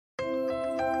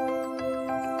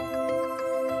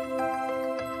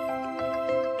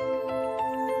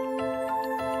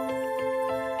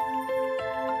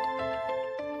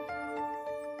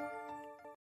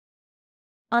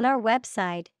On our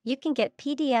website, you can get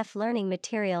PDF learning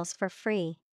materials for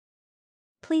free.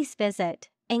 Please visit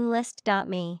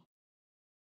englist.me.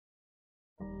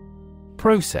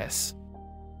 Process.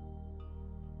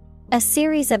 A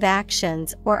series of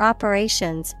actions or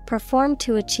operations performed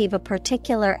to achieve a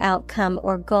particular outcome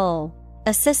or goal,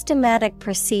 a systematic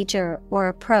procedure or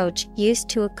approach used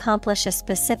to accomplish a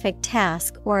specific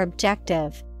task or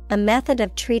objective, a method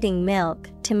of treating milk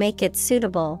to make it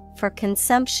suitable for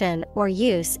consumption or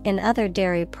use in other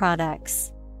dairy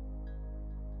products.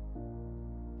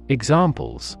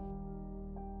 Examples: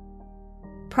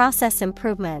 Process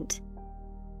improvement,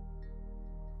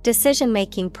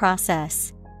 decision-making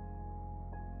process.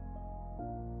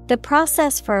 The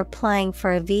process for applying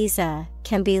for a visa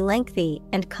can be lengthy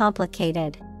and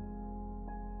complicated.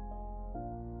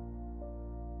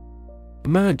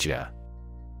 Merger.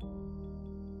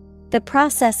 The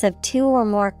process of two or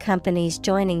more companies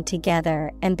joining together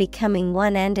and becoming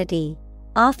one entity,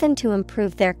 often to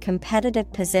improve their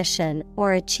competitive position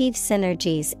or achieve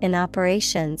synergies in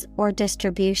operations or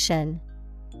distribution.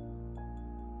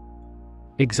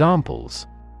 Examples: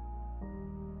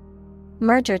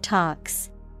 Merger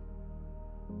talks,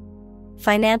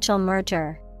 financial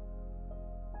merger.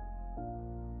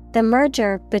 The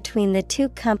merger between the two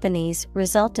companies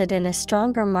resulted in a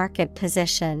stronger market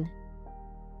position.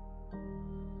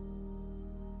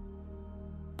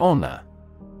 Honor.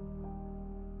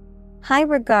 High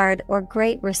regard or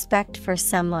great respect for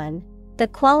someone, the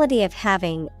quality of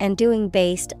having and doing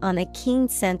based on a keen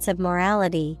sense of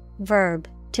morality. Verb,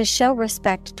 to show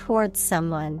respect towards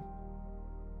someone.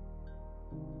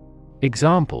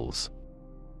 Examples: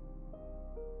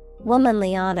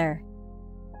 Womanly honor.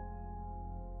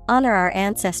 Honor our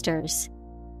ancestors.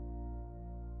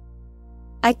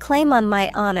 I claim on my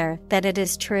honor that it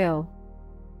is true.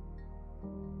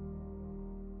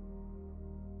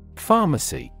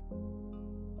 Pharmacy.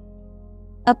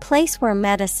 A place where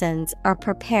medicines are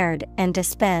prepared and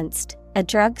dispensed, a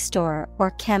drugstore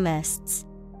or chemist's.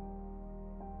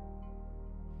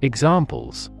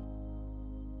 Examples: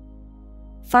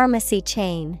 Pharmacy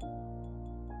chain.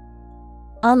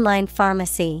 Online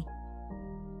pharmacy.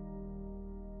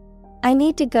 I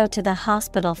need to go to the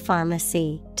hospital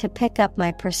pharmacy to pick up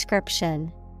my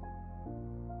prescription.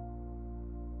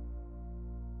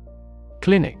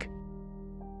 Clinic.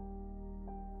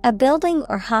 A building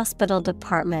or hospital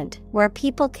department where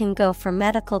people can go for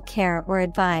medical care or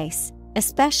advice,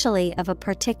 especially of a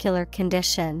particular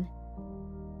condition.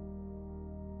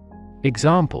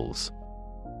 Examples: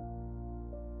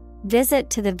 Visit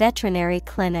to the veterinary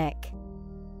clinic.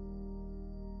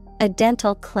 A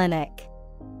dental clinic.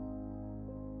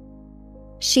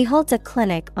 She holds a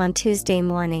clinic on Tuesday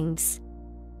mornings.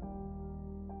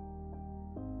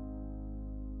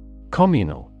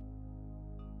 Communal.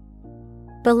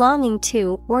 Belonging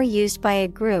to or used by a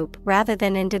group rather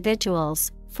than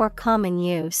individuals, for common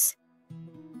use.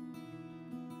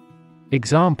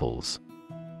 Examples: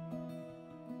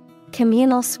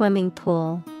 Communal swimming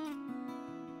pool.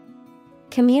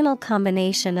 Communal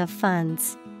combination of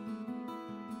funds.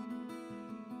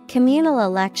 Communal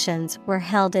elections were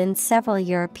held in several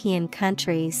European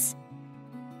countries.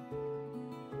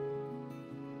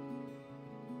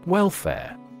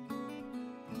 Welfare.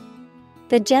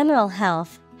 The general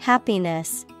health,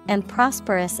 happiness, and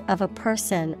prosperous of a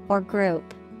person or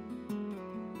group.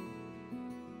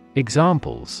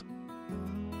 Examples: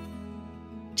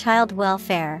 Child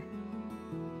welfare.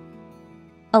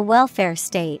 A welfare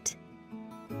state.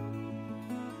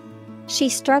 She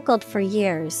struggled for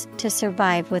years to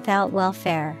survive without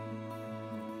welfare.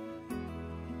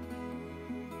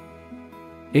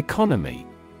 Economy.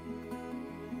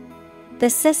 The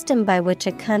system by which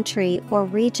a country or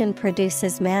region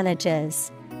produces,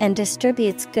 manages, and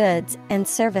distributes goods and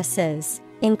services,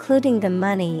 including the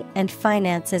money and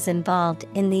finances involved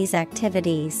in these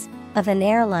activities, of an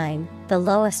airline, the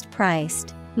lowest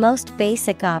priced, most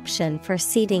basic option for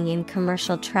seating in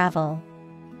commercial travel.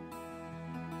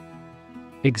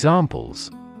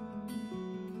 Examples: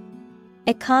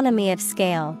 Economy of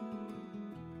scale.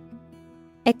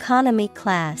 Economy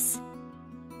class.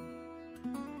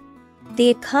 The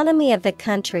economy of the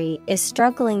country is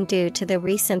struggling due to the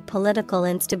recent political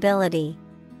instability.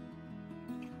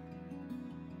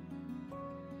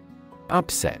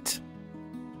 Upset.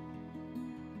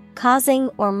 Causing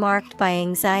or marked by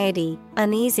anxiety,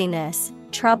 uneasiness,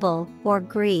 trouble, or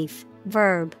grief.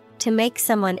 Verb, to make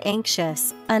someone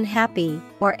anxious, unhappy,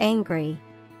 or angry.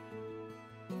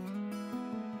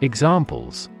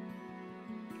 Examples: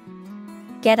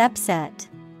 Get upset.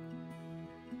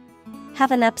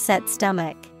 Have an upset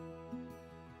stomach.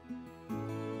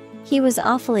 He was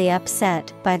awfully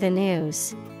upset by the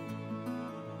news.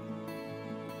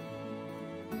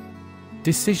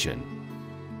 Decision.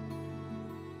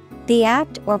 The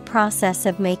act or process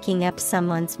of making up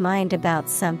someone's mind about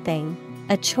something,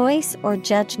 a choice or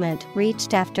judgment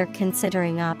reached after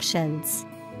considering options.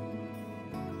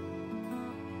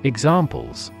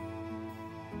 Examples.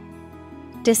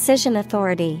 Decision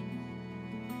authority.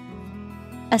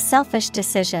 A selfish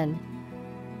decision.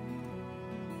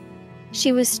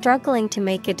 She was struggling to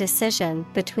make a decision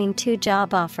between two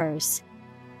job offers.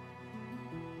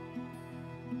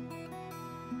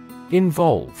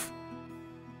 Involve.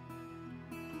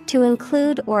 To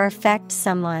include or affect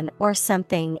someone or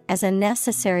something as a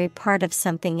necessary part of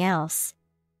something else.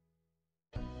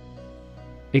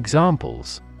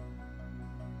 Examples.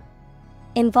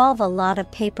 Involve a lot of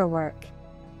paperwork.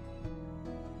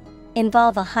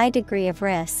 Involve a high degree of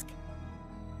risk.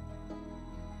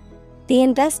 The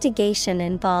investigation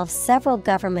involves several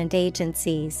government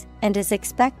agencies and is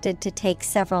expected to take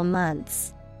several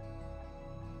months.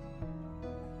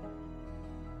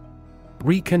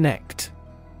 Reconnect.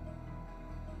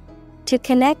 To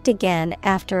connect again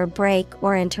after a break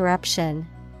or interruption.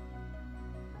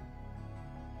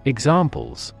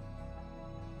 Examples.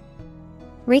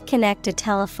 Reconnect a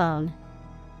telephone.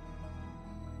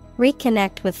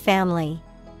 Reconnect with family.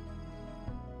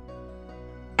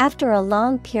 After a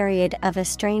long period of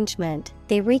estrangement,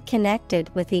 they reconnected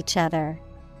with each other.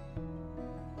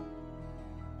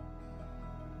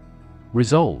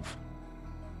 Resolve.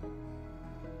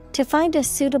 To find a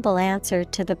suitable answer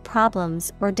to the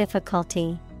problems or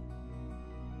difficulty.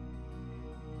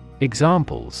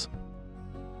 Examples.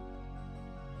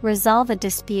 Resolve a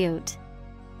dispute.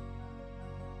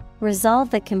 Resolve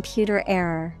the computer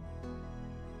error.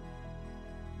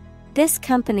 This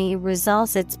company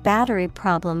resolves its battery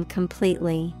problem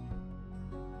completely.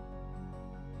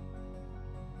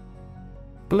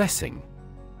 Blessing.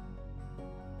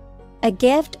 A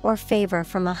gift or favor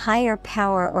from a higher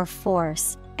power or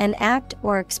force, an act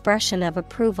or expression of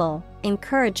approval,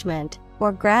 encouragement,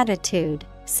 or gratitude,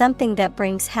 something that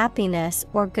brings happiness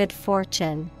or good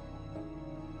fortune.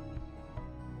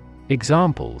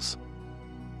 Examples.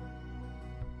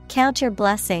 Count your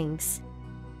blessings.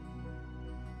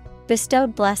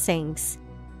 Bestowed blessings.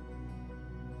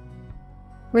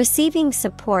 Receiving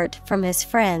support from his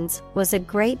friends was a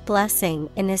great blessing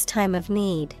in his time of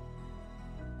need.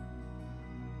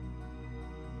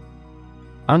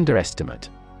 Underestimate.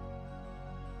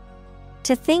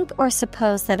 To think or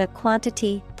suppose that a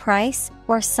quantity, price,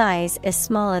 or size is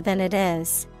smaller than it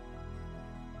is.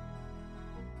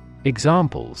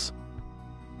 Examples.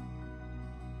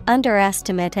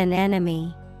 Underestimate an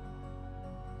enemy.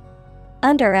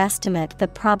 Underestimate the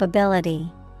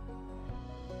probability.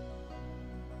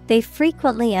 They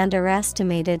frequently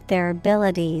underestimated their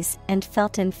abilities and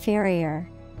felt inferior.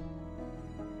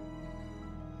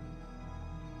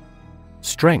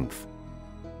 Strength.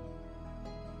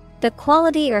 The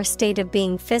quality or state of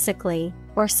being physically,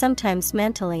 or sometimes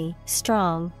mentally,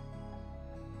 strong.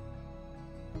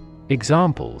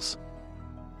 Examples.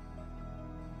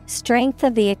 Strength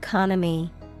of the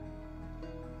economy.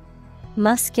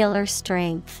 Muscular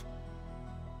strength.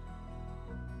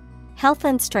 Health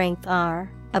and strength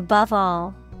are, above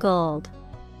all, gold.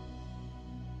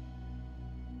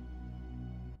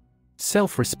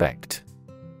 Self-respect.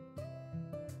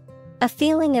 A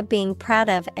feeling of being proud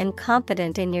of and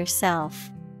confident in yourself.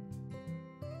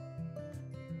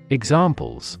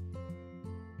 Examples.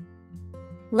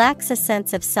 Lacks a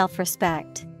sense of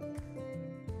self-respect.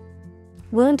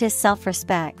 Wound his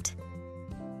self-respect.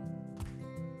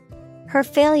 Her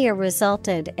failure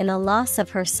resulted in a loss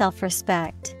of her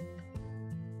self-respect.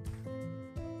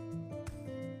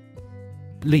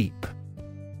 Leap.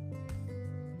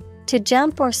 To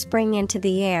jump or spring into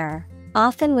the air,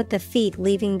 often with the feet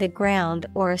leaving the ground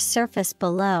or a surface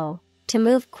below, to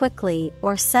move quickly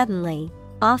or suddenly,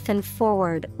 often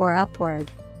forward or upward.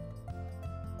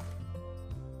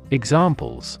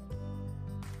 Examples.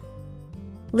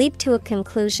 Leap to a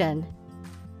conclusion.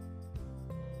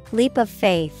 Leap of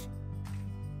faith.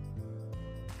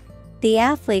 The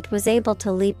athlete was able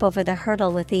to leap over the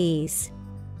hurdle with ease.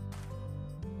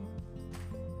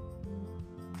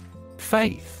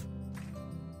 Faith.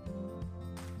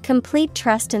 Complete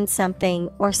trust in something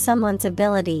or someone's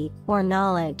ability or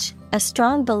knowledge, a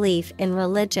strong belief in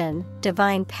religion,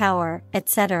 divine power,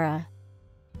 etc.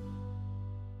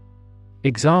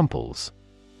 Examples.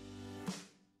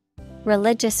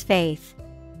 Religious faith.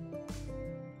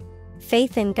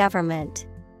 Faith in government.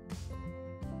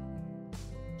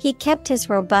 He kept his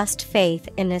robust faith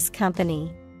in his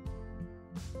company.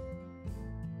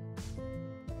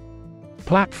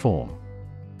 Platform.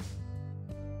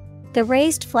 The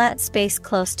raised flat space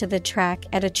close to the track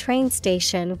at a train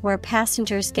station where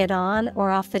passengers get on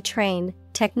or off the train.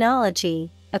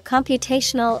 Technology, a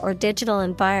computational or digital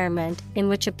environment in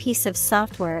which a piece of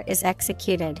software is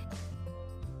executed.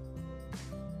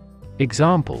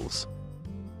 Examples: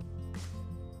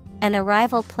 An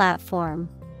arrival platform.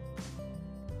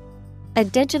 A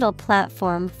digital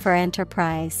platform for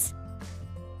enterprise.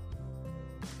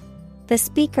 The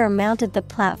speaker mounted the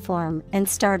platform and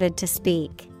started to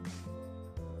speak.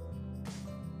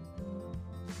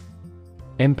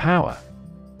 Empower.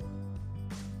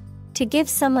 To give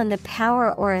someone the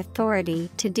power or authority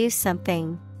to do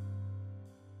something.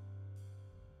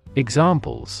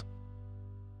 Examples: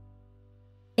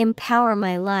 Empower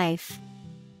my life.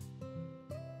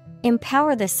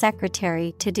 Empower the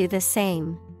secretary to do the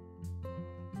same.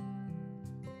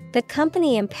 The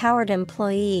company empowered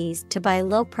employees to buy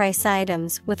low-price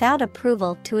items without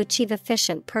approval to achieve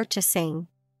efficient purchasing.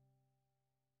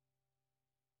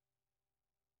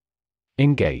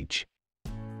 Engage.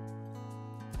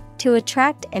 To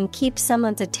attract and keep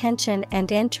someone's attention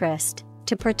and interest,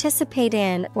 to participate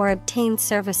in or obtain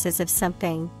services of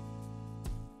something.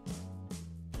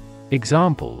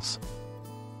 Examples: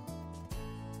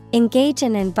 Engage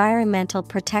in environmental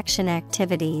protection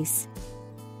activities.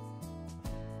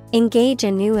 Engage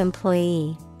a new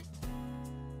employee.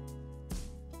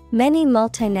 Many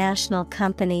multinational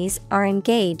companies are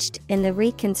engaged in the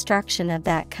reconstruction of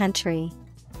that country.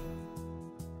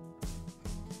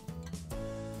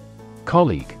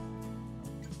 Colleague.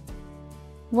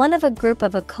 One of a group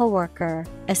of a coworker,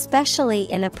 especially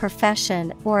in a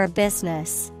profession or a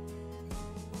business.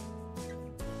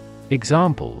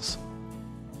 Examples: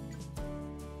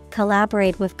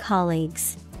 Collaborate with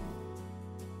colleagues.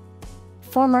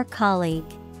 Former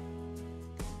colleague.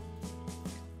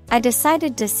 I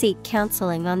decided to seek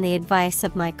counseling on the advice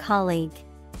of my colleague.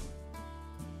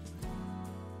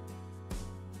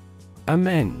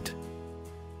 Amend.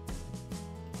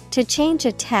 To change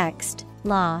a text,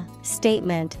 law,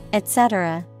 statement,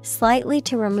 etc., slightly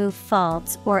to remove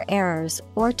faults or errors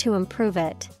or to improve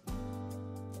it.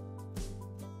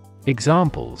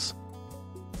 Examples: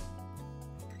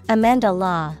 Amend a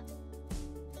law.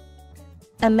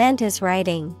 Amend his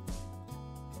writing.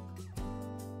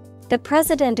 The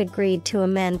president agreed to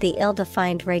amend the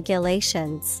ill-defined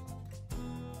regulations.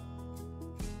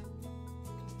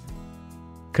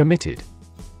 Committed.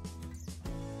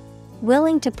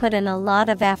 Willing to put in a lot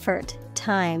of effort,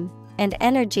 time, and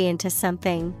energy into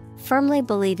something, firmly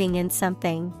believing in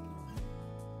something.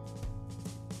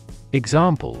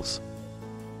 Examples: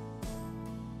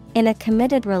 In a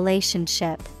committed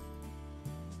relationship.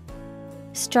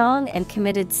 Strong and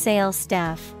committed sales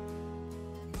staff.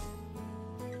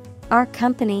 Our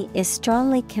company is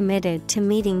strongly committed to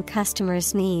meeting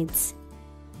customers' needs.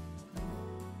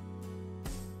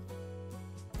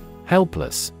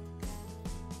 Helpless.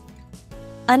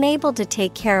 Unable to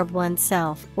take care of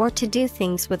oneself or to do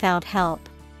things without help.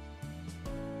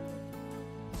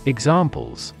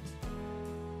 Examples: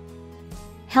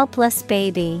 Helpless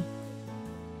baby.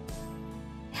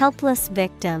 Helpless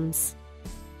victims.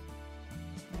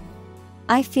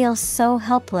 I feel so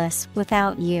helpless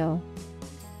without you.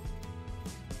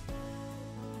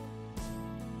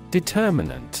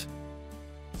 Determinant.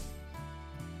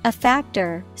 A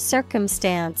factor,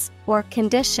 circumstance, or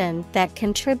condition that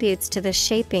contributes to the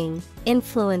shaping,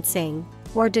 influencing,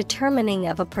 or determining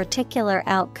of a particular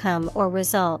outcome or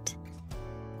result.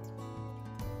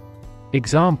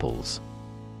 Examples: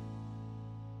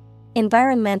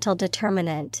 Environmental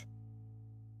determinant.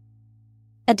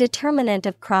 A determinant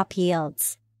of crop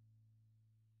yields.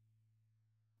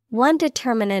 One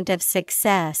determinant of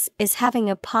success is having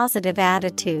a positive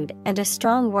attitude and a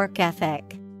strong work ethic.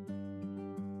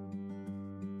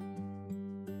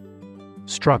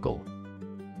 Struggle.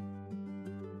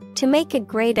 To make a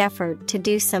great effort to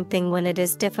do something when it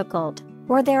is difficult,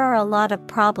 or there are a lot of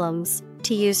problems,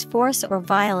 to use force or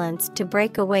violence to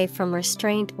break away from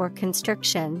restraint or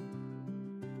constriction.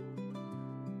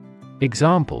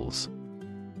 Examples: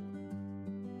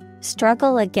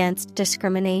 Struggle against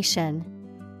discrimination.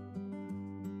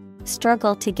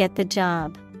 Struggle to get the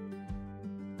job.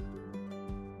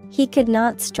 He could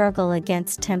not struggle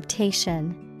against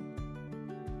temptation.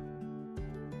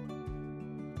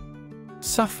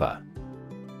 Suffer.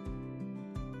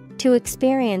 To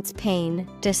experience pain,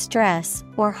 distress,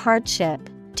 or hardship,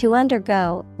 to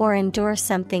undergo or endure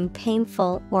something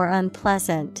painful or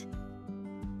unpleasant.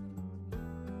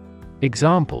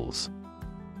 Examples: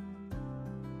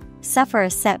 Suffer a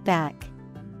setback.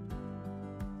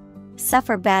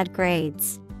 Suffer bad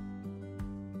grades.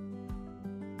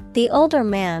 The older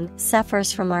man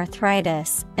suffers from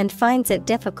arthritis and finds it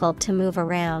difficult to move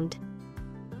around.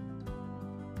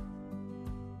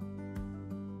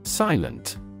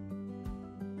 Silent.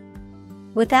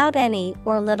 Without any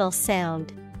or little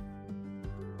sound.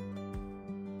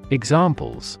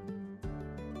 Examples: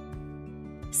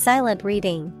 silent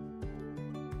reading.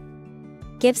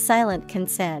 Give silent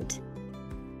consent.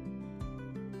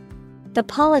 The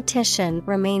politician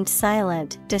remained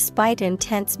silent despite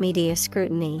intense media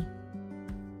scrutiny.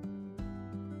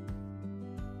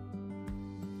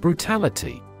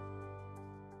 Brutality.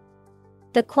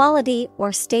 The quality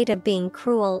or state of being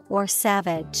cruel or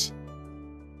savage.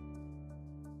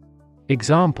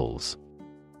 Examples: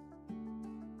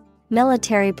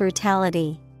 military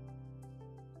brutality.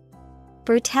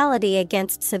 Brutality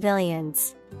against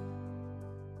civilians.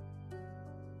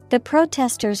 The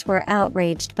protesters were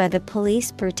outraged by the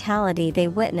police brutality they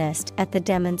witnessed at the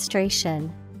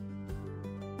demonstration.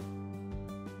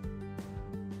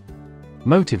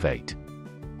 Motivate.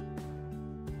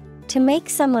 To make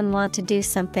someone want to do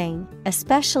something,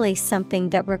 especially something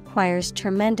that requires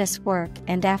tremendous work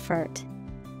and effort.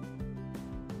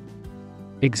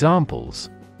 Examples: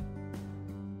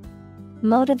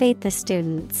 motivate the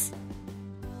students.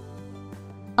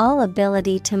 All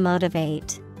ability to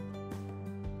motivate.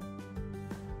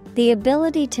 The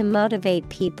ability to motivate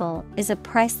people is a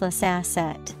priceless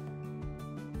asset.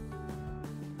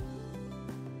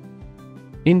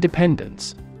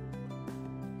 Independence.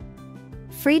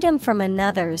 Freedom from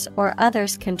another's or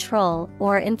others' control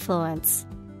or influence.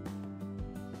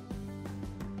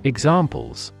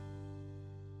 Examples: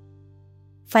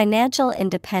 financial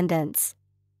independence.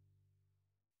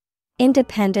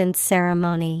 Independence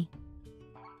ceremony.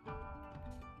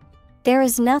 There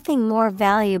is nothing more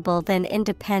valuable than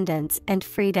independence and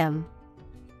freedom.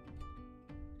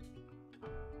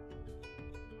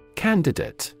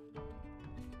 Candidate.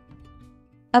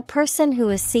 A person who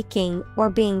is seeking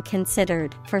or being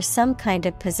considered for some kind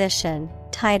of position,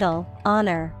 title,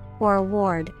 honor, or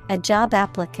award, a job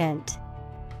applicant.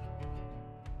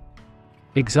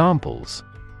 Examples: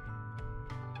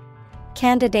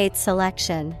 candidate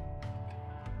selection.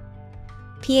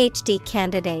 PhD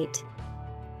candidate.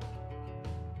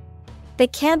 The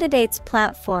candidate's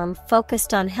platform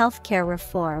focused on healthcare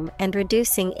reform and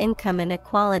reducing income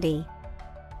inequality.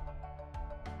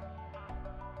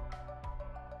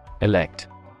 Elect.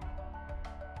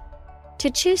 To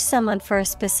choose someone for a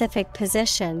specific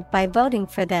position by voting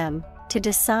for them, to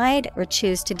decide or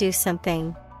choose to do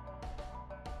something.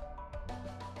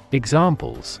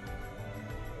 Examples: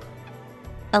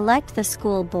 elect the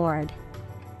school board.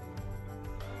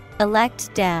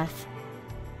 Elect death.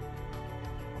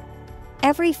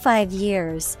 Every 5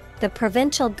 years, the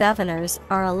provincial governors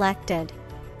are elected.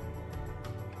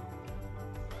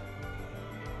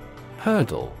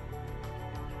 Hurdle.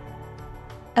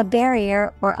 A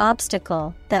barrier or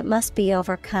obstacle that must be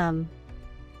overcome.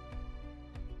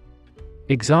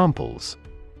 Examples: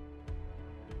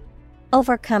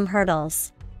 overcome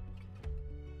hurdles.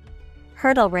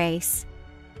 Hurdle race.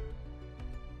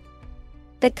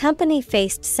 The company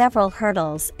faced several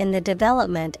hurdles in the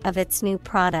development of its new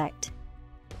product.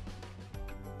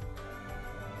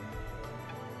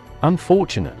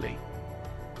 Unfortunately.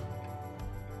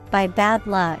 By bad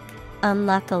luck,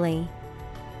 unluckily.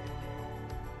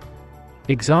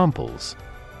 Examples: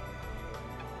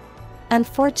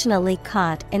 unfortunately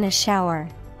caught in a shower.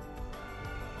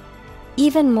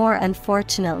 Even more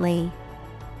unfortunately.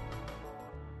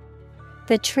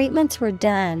 The treatments were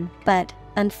done, but,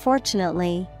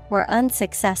 unfortunately, were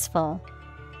unsuccessful.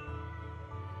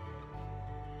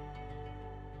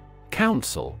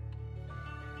 Council.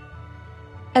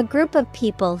 A group of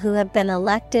people who have been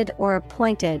elected or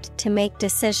appointed to make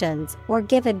decisions or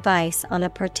give advice on a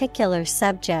particular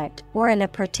subject or in a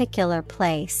particular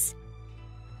place.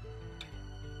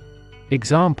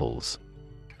 Examples: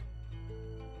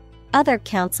 other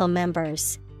council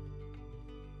members.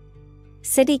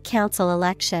 City council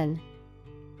election.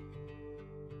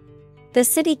 The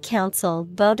city council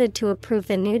voted to approve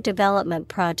the new development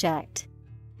project.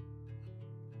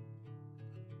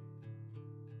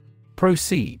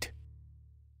 Proceed.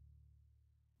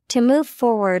 To move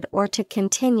forward or to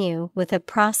continue with a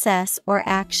process or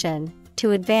action,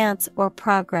 to advance or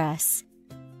progress.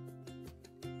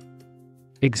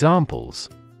 Examples: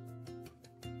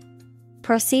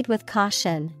 proceed with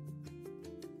caution.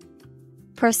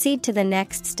 Proceed to the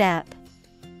next step.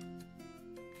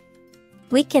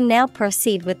 We can now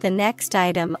proceed with the next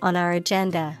item on our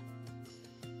agenda.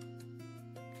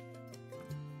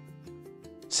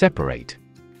 Separate.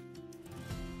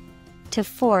 To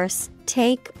force,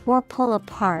 take, or pull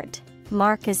apart,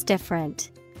 mark is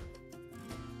different.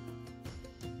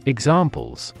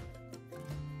 Examples: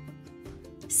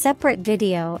 Separate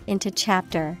video into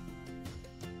chapter.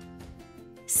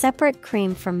 Separate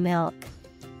cream from milk.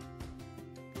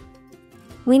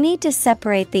 We need to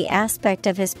separate the aspect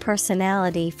of his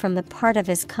personality from the part of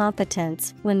his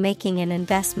competence when making an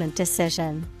investment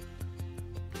decision.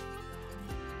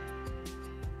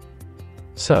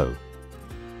 Sew.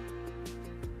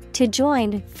 To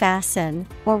join, fasten,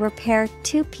 or repair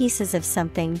two pieces of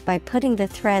something by putting the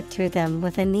thread through them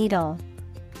with a needle.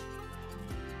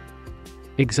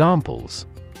 Examples: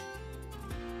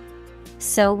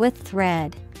 Sew with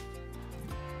thread.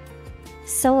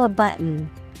 Sew a button.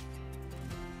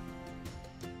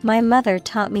 My mother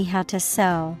taught me how to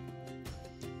sew.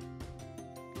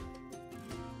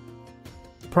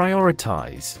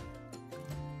 Prioritize.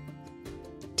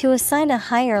 To assign a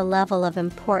higher level of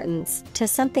importance to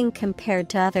something compared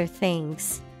to other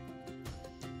things.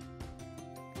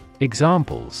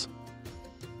 Examples: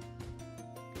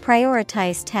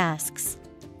 Prioritize tasks.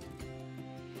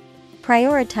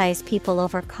 Prioritize people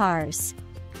over cars.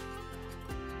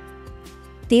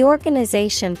 The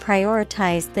organization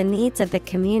prioritized the needs of the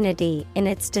community in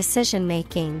its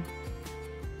decision-making.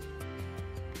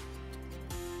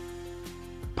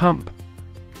 Pump.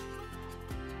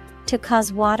 To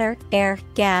cause water, air,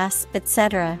 gas,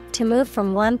 etc. to move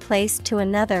from one place to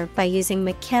another by using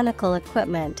mechanical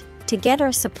equipment, to get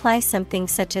or supply something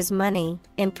such as money,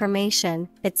 information,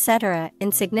 etc.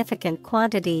 in significant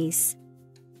quantities.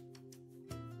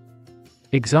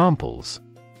 Examples: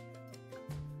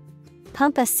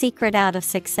 Pump a secret out of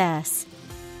success.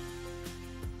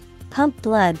 Pump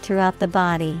blood throughout the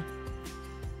body.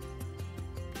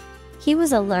 He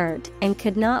was alert and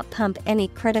could not pump any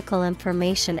critical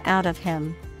information out of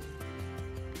him.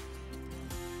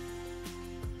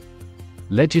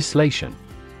 Legislation.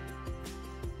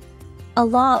 A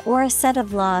law or a set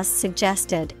of laws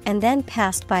suggested and then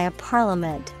passed by a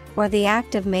parliament, or the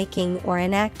act of making or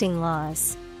enacting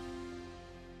laws.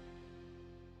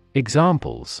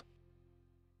 Examples: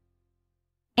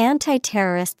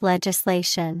 Anti-terrorist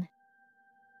legislation.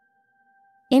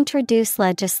 Introduce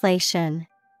legislation.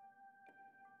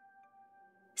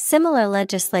 Similar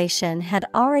legislation had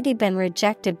already been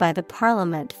rejected by the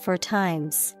Parliament 4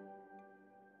 times.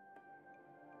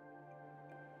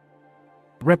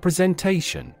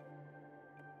 Representation.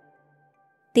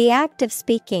 The act of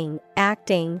speaking,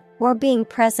 acting, or being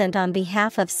present on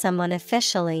behalf of someone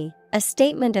officially, a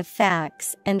statement of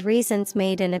facts and reasons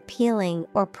made in appealing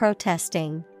or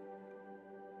protesting.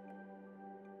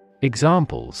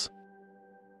 Examples: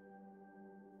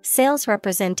 Sales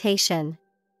representation.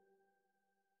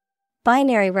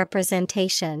 Binary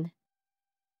representation.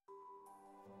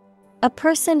 A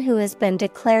person who has been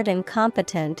declared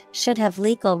incompetent should have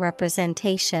legal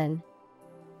representation.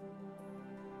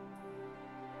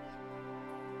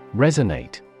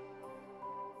 Resonate.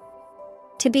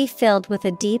 To be filled with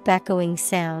a deep echoing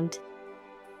sound.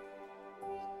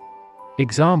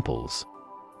 Examples: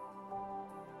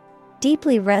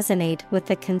 Deeply resonate with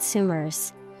the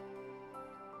consumers.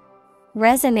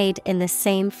 Resonate in the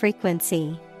same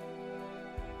frequency.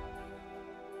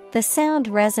 The sound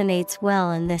resonates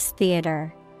well in this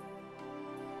theater.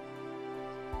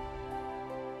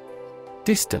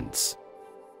 Distance.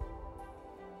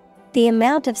 The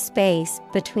amount of space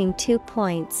between 2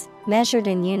 points, measured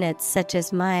in units such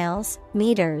as miles,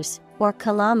 meters, or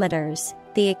kilometers,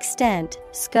 the extent,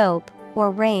 scope, or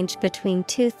range between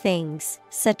two things,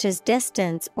 such as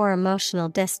distance or emotional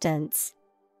distance.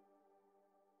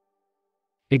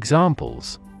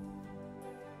 Examples: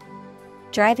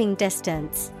 Driving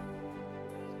distance.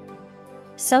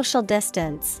 Social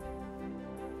distance.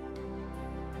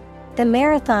 The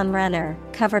marathon runner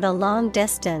covered a long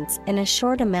distance in a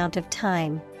short amount of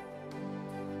time.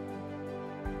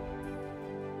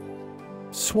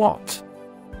 SWAT.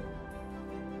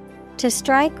 To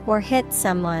strike or hit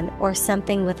someone or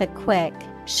something with a quick,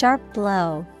 sharp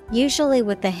blow, usually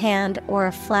with the hand or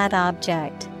a flat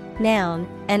object. Noun,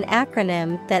 an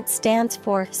acronym that stands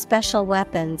for Special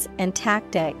Weapons and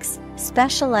Tactics,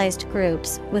 specialized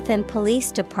groups within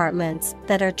police departments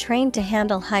that are trained to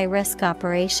handle high-risk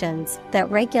operations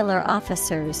that regular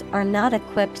officers are not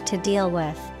equipped to deal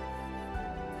with.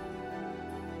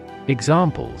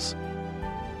 Examples: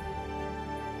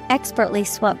 Expertly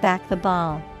swat back the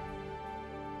ball.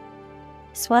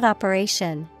 SWAT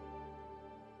operation.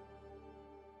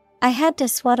 I had to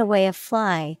swat away a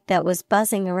fly that was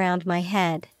buzzing around my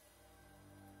head.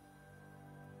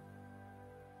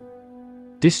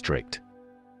 District.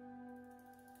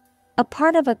 A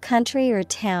part of a country or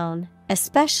town,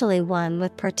 especially one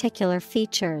with particular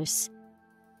features.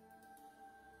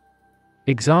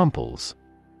 Examples: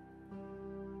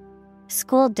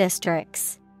 school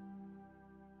districts,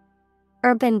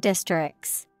 urban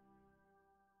districts.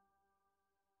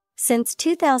 Since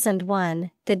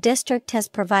 2001, the district has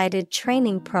provided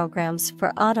training programs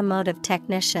for automotive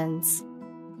technicians.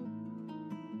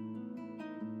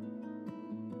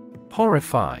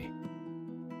 Horrify.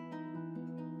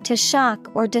 To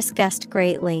shock or disgust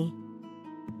greatly.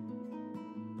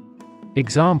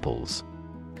 Examples: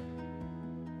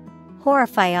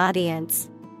 horrify audience,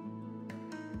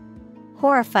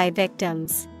 horrify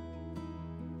victims.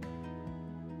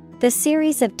 The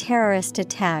series of terrorist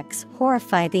attacks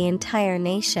horrify the entire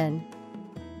nation.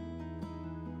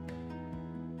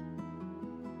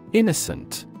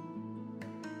 Innocent.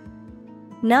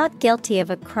 Not guilty of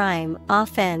a crime,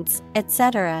 offense,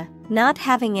 etc., not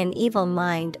having an evil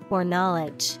mind or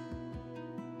knowledge.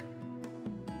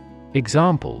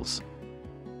 Examples: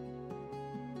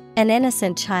 an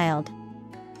innocent child,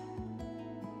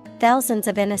 thousands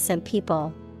of innocent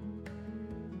people.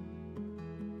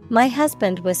 My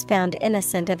husband was found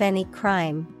innocent of any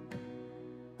crime.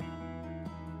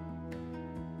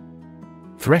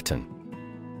 Threaten.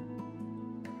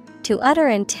 To utter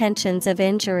intentions of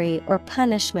injury or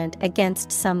punishment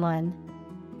against someone.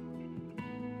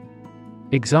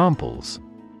 Examples: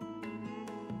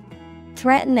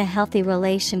 threaten a healthy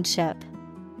relationship.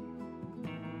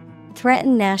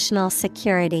 Threaten national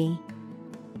security.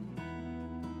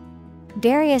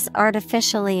 Various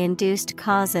artificially induced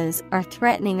causes are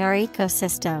threatening our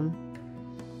ecosystem.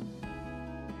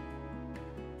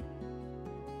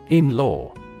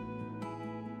 In-law.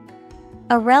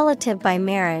 A relative by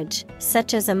marriage,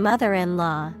 such as a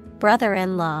mother-in-law,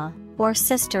 brother-in-law, or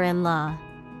sister-in-law.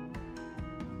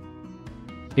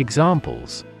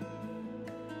 Examples: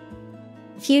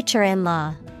 future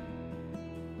in-law.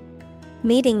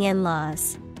 Meeting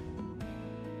in-laws.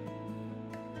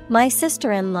 My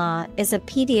sister-in-law is a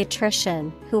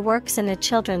pediatrician who works in a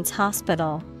children's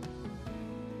hospital.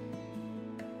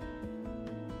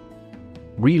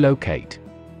 Relocate.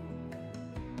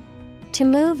 To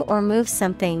move or move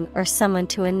something or someone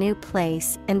to a new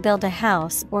place and build a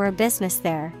house or a business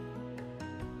there.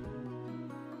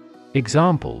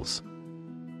 Examples: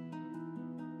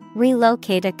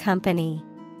 relocate a company.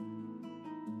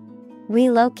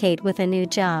 Relocate with a new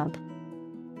job.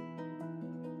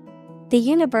 The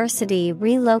university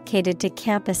relocated to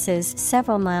campuses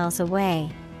several miles away.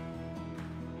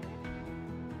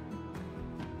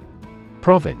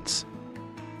 Province.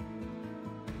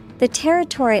 The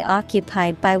territory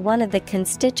occupied by one of the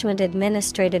constituent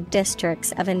administrative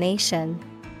districts of a nation.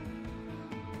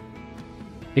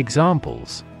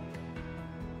 Examples: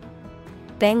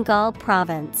 Bengal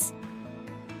Province.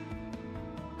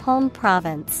 Home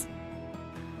Province.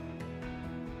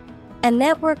 A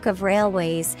network of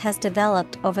railways has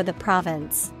developed over the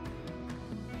province.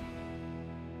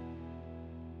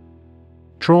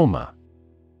 Trauma.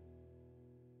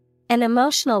 An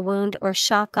emotional wound or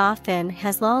shock often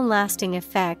has long-lasting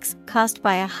effects caused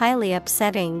by a highly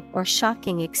upsetting or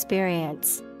shocking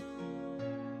experience.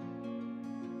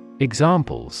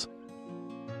 Examples: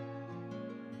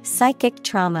 psychic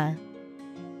trauma.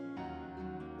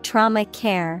 Trauma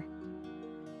care.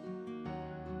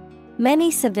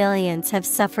 Many civilians have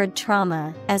suffered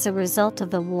trauma as a result of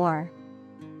the war.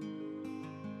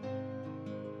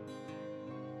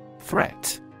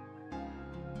 Threat.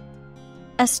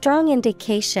 A strong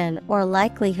indication or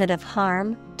likelihood of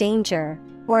harm, danger,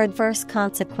 or adverse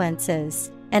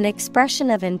consequences. An expression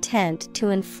of intent to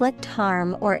inflict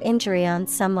harm or injury on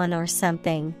someone or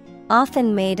something,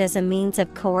 often made as a means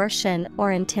of coercion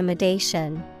or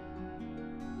intimidation.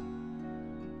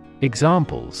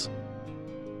 Examples: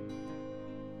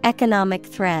 economic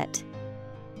threat.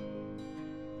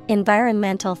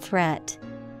 Environmental threat.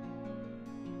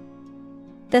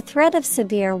 The threat of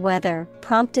severe weather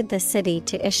prompted the city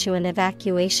to issue an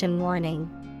evacuation warning.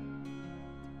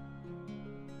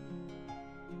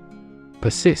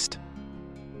 Persist.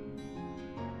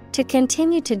 To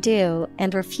continue to do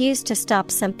and refuse to stop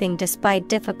something despite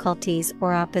difficulties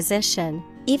or opposition,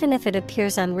 even if it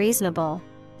appears unreasonable.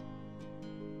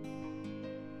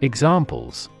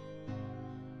 Examples: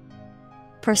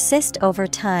 persist over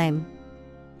time.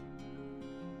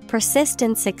 Persist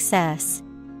in success.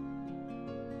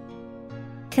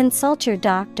 Consult your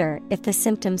doctor if the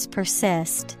symptoms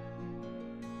persist.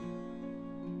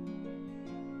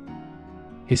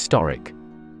 Historic.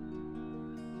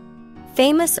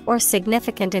 Famous or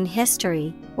significant in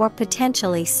history, or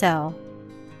potentially so.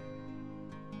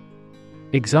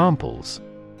 Examples: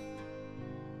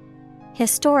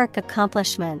 historic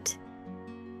accomplishment.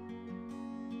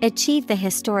 Achieve the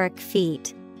historic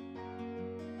feat.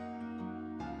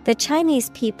 The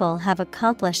Chinese people have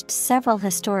accomplished several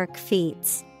historic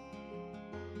feats.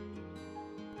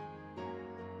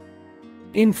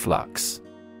 Influx.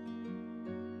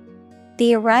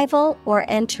 The arrival or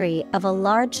entry of a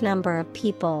large number of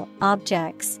people,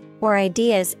 objects, or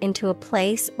ideas into a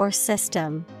place or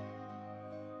system.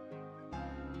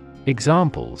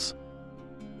 Examples: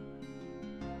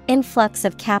 influx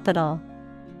of capital,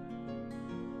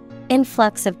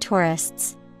 influx of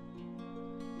tourists.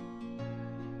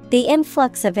 The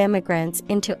influx of immigrants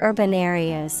into urban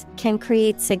areas can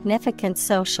create significant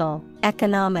social,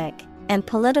 economic, and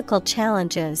political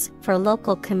challenges for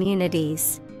local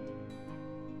communities.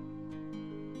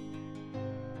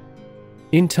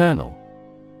 Internal.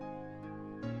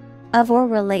 Of or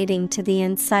relating to the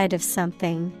inside of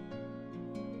something.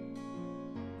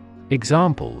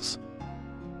 Examples: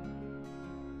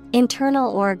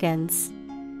 internal organs,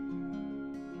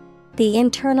 the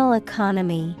internal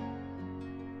economy.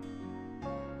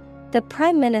 The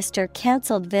Prime Minister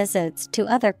cancelled visits to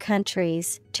other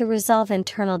countries to resolve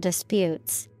internal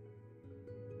disputes.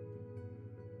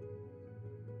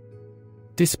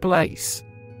 Displace.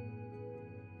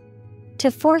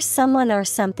 To force someone or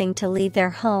something to leave their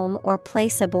home or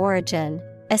place of origin,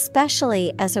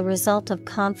 especially as a result of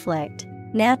conflict,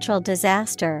 natural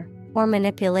disaster, or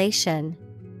manipulation.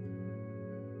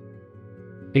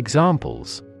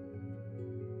 Examples: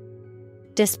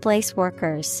 displace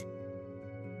workers,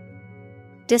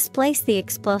 displace the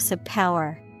explosive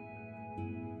power.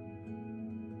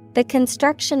 The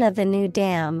construction of the new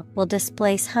dam will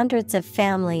displace hundreds of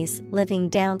families living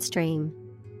downstream.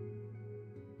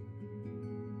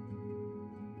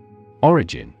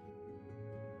 Origin.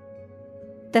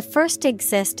 The first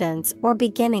existence or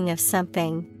beginning of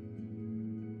something.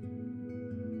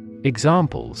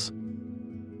 Examples: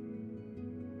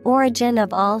 origin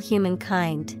of all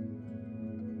humankind.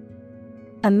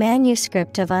 A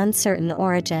manuscript of uncertain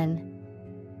origin.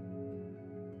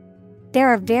 There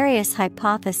are various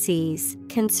hypotheses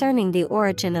concerning the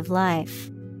origin of life.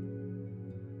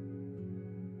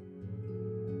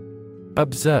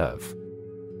 Observe.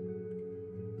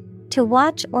 To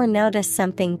watch or notice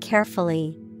something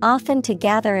carefully, often to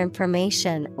gather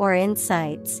information or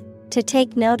insights, to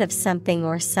take note of something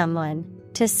or someone,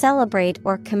 to celebrate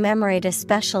or commemorate a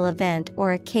special event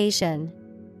or occasion.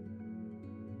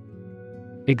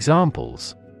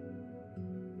 Examples: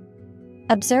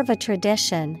 observe a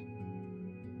tradition.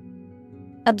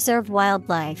 Observe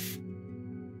wildlife.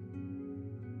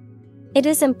 It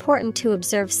is important to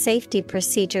observe safety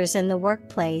procedures in the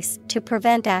workplace to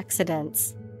prevent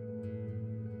accidents.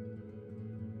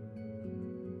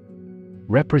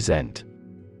 Represent.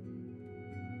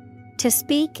 To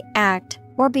speak, act,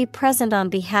 or be present on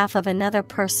behalf of another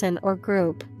person or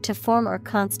group, to form or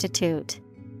constitute.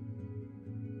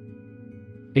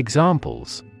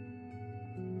 Examples: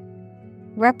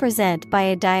 represent by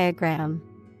a diagram.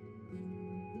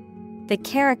 The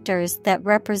characters that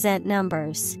represent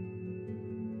numbers.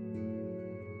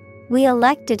 We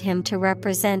elected him to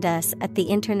represent us at the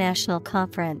international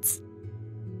conference.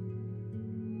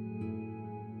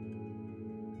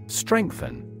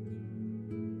 Strengthen.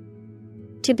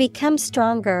 To become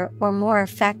stronger or more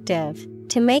effective,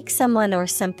 to make someone or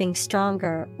something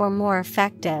stronger or more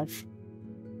effective.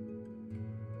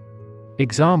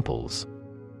 Examples: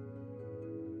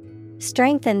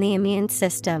 strengthen the immune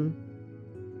system.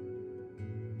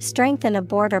 Strengthen a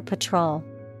border patrol.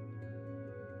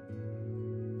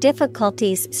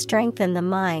 Difficulties strengthen the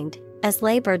mind, as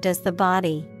labor does the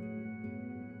body.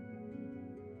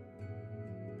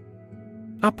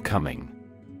 Upcoming.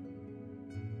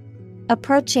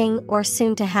 Approaching or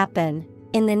soon to happen,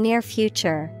 in the near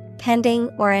future, pending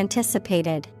or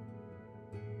anticipated.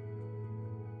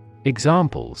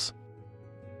 Examples: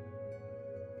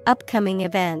 upcoming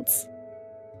events.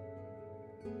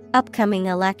 Upcoming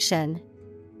election.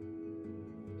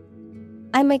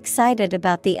 I'm excited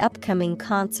about the upcoming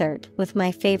concert with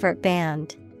my favorite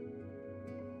band.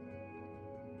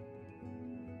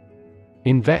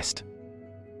 Invest.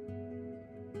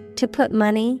 To put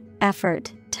money,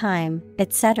 effort, time,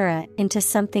 etc. into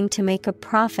something to make a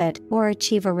profit or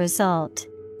achieve a result.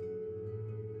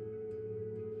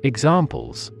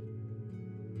 Examples: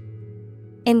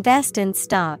 invest in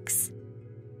stocks.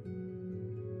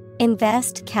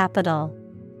 Invest capital.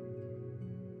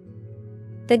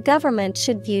 The government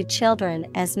should view children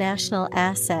as national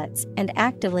assets and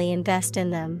actively invest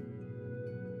in them.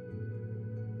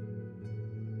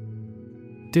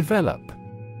 Develop.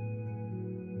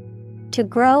 To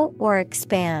grow or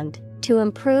expand, to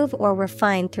improve or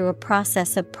refine through a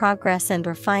process of progress and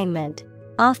refinement,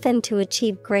 often to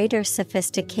achieve greater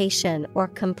sophistication or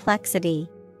complexity,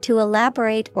 to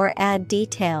elaborate or add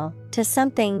detail to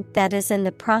something that is in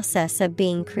the process of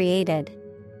being created.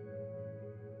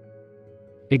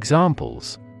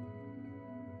 Examples: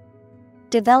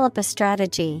 Develop a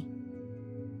strategy.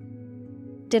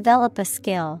 Develop a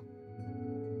skill.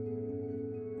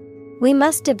 We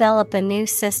must develop a new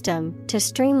system to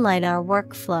streamline our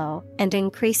workflow and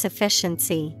increase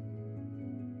efficiency.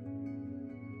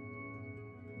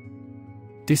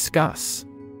 Discuss.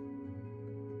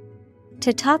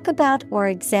 To talk about or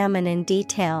examine in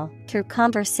detail, through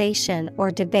conversation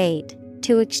or debate,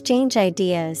 to exchange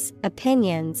ideas,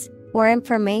 opinions, or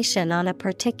information on a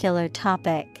particular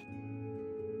topic.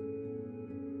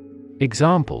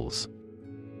 Examples: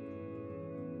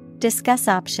 Discuss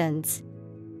options.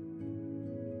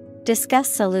 Discuss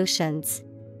solutions.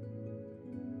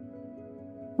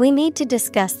 We need to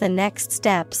discuss the next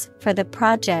steps for the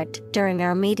project during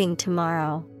our meeting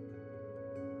tomorrow.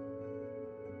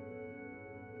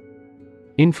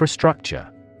 Infrastructure.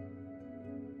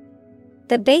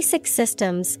 The basic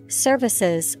systems,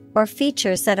 services, or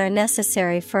features that are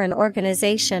necessary for an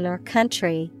organization or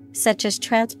country, such as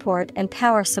transport and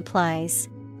power supplies.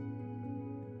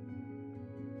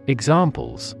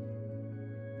 Examples: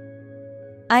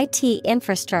 IT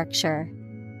infrastructure.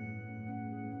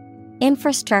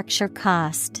 Infrastructure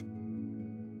cost.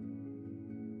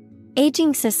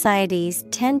 Aging societies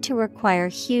tend to require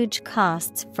huge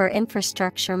costs for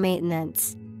infrastructure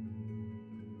maintenance.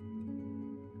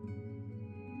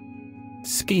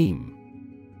 Scheme.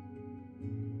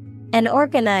 An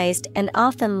organized and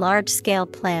often large-scale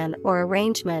plan or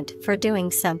arrangement for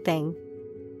doing something.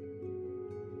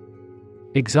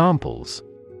 Examples: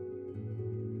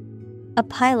 A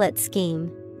pilot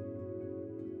scheme.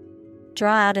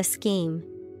 Draw out a scheme.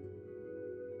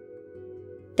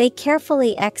 They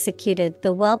carefully executed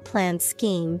the well-planned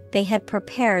scheme they had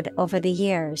prepared over the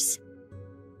years.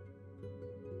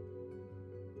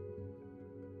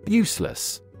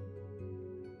 Useless.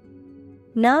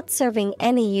 Not serving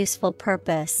any useful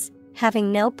purpose,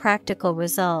 having no practical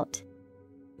result.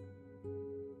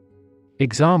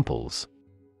 Examples: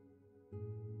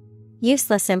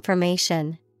 Useless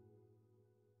information.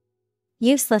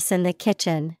 Useless in the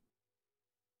kitchen.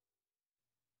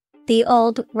 The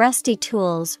old, rusty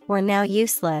tools were now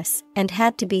useless and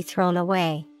had to be thrown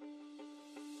away.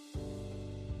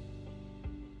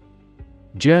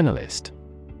 Journalist.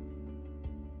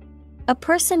 A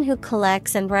person who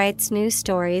collects and writes news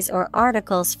stories or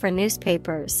articles for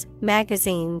newspapers,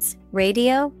 magazines,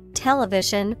 radio,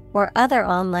 television, or other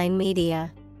online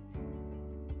media.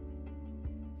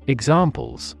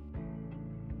 Examples: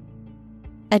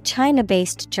 A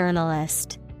China-based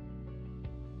journalist.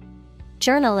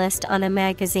 Journalist on a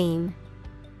magazine.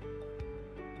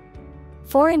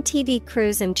 Foreign TV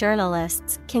crews and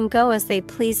journalists can go as they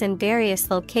please in various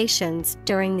locations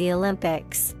during the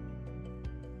Olympics.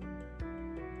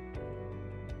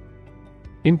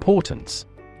 Importance.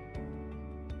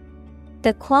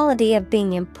 The quality of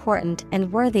being important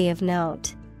and worthy of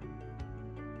note.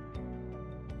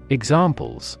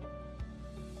 Examples: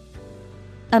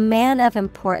 A man of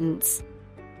importance.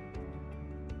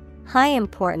 High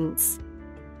importance.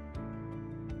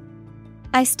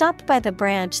 I stopped by the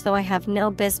branch though I have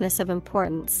no business of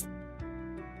importance.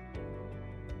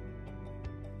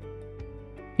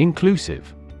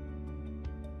 Inclusive.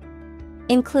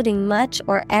 Including much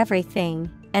or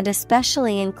everything, and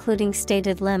especially including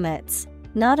stated limits,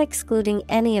 not excluding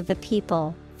any of the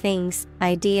people, things,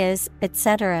 ideas,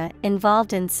 etc.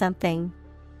 involved in something.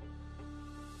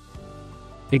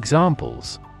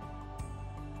 Examples: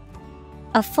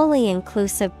 A fully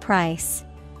inclusive price.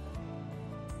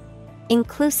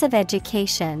 Inclusive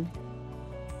education.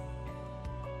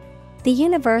 The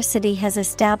university has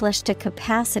established a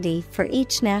capacity for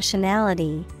each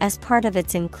nationality as part of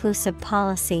its inclusive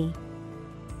policy.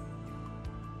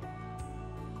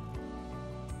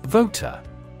 Voter.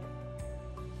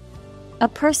 A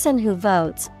person who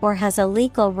votes or has a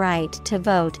legal right to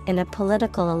vote in a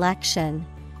political election.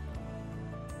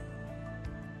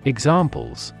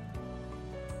 Examples: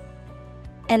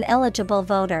 An eligible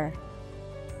voter.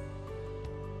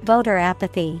 Voter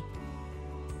apathy.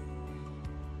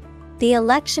 The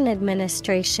election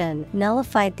administration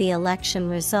nullified the election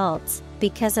results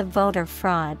because of voter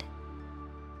fraud.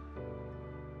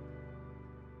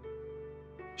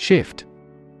 Shift.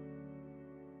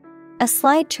 A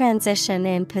slight transition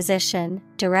in position,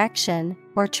 direction,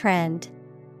 or trend.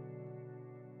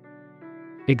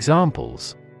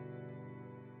 Examples: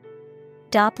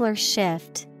 Doppler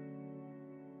shift.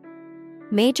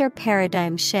 Major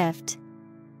paradigm shift.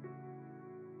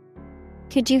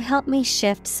 Could you help me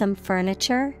shift some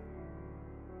furniture?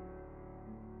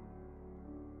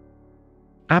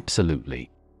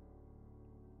 Absolutely.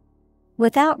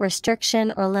 Without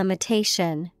restriction or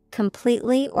limitation,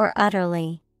 completely or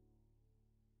utterly.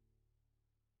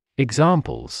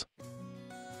 Examples: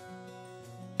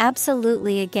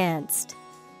 Absolutely against.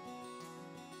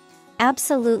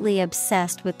 Absolutely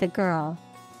obsessed with the girl.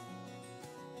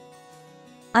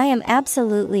 I am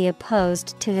absolutely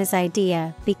opposed to his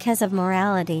idea because of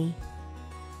morality.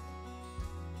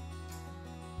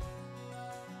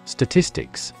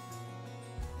 Statistics: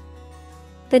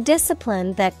 The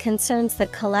discipline that concerns the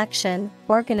collection,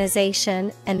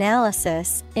 organization,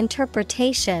 analysis,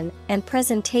 interpretation, and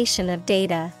presentation of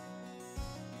data.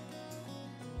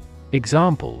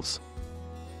 Examples: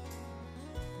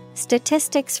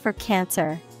 Statistics for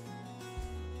cancer.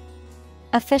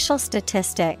 Official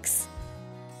statistics.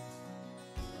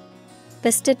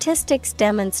 The statistics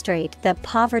demonstrate that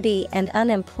poverty and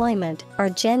unemployment are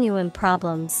genuine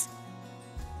problems.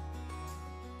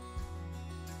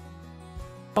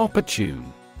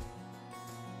 Opportune.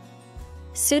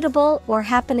 Suitable or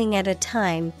happening at a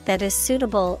time that is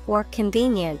suitable or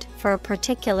convenient for a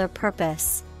particular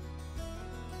purpose.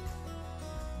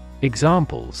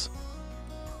 Examples: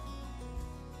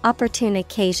 Opportune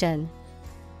occasion.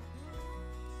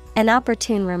 An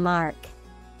opportune remark.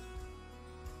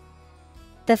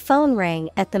 The phone rang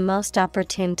at the most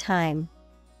opportune time.